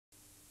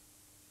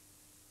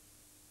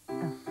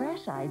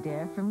fresh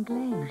idea from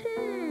Glade.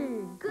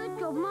 Good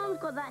job Mum's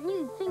got that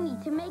new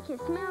thingy to make it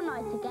smell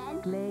nice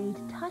again. Glade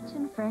Touch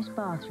and Fresh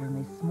Bathroom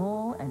is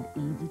small and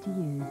easy to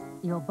use.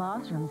 Your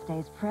bathroom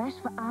stays fresh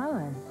for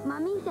hours.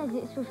 Mummy says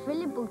it's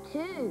refillable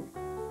too.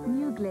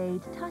 New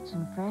Glade Touch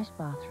and Fresh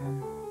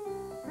Bathroom.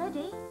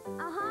 Ready?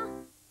 Uh-huh.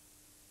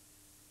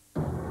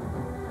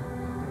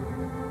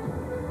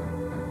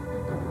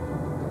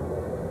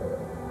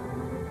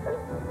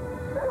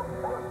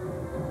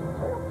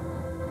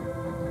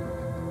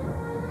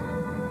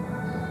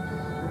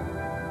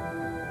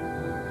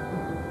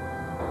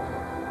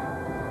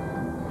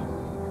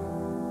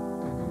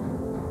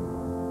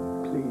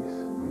 Please,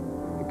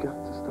 you got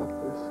to stop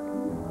this.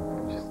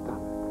 Just stop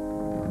it.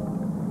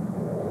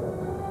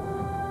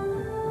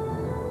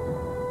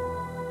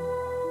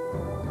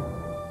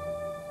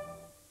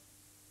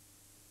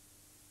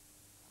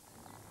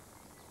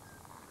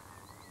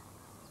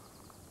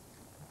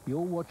 You're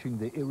watching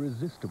the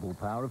irresistible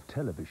power of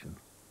television.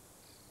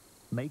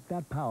 Make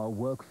that power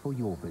work for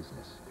your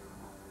business.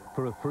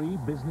 For a free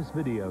business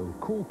video,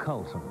 call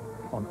Carlton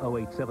on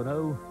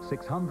 0870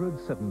 600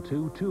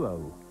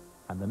 7220,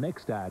 and the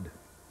next ad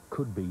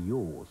could be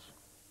yours.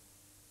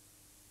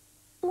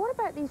 What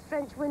about these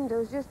French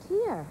windows just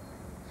here?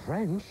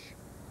 French?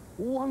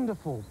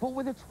 Wonderful, but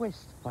with a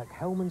twist, like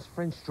Hellman's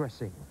French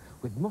dressing,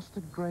 with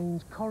mustard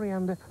grains,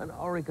 coriander and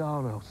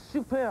oregano.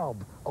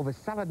 Superb over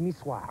salad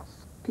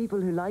niçoise.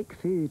 People who like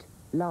food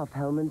love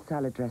Hellman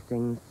salad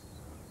dressings.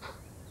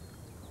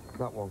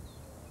 That one.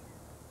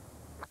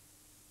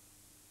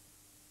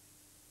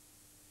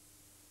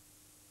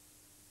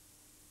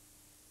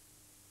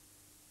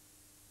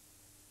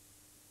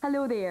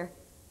 Hello there.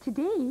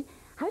 Today,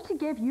 how to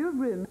give your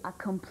room a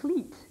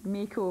complete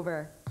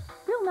makeover.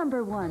 Rule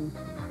number 1,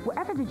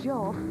 whatever the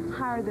job,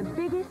 hire the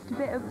biggest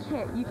bit of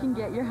kit you can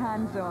get your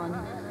hands on.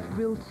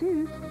 Rule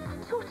 2,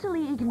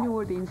 totally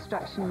ignore the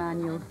instruction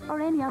manuals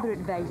or any other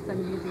advice on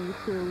using the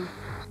tools.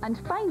 And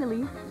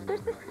finally,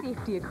 there's the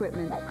safety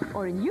equipment,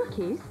 or in your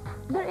case,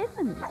 there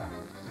isn't.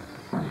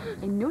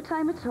 In no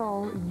time at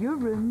all, your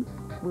room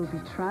will be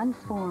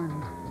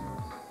transformed.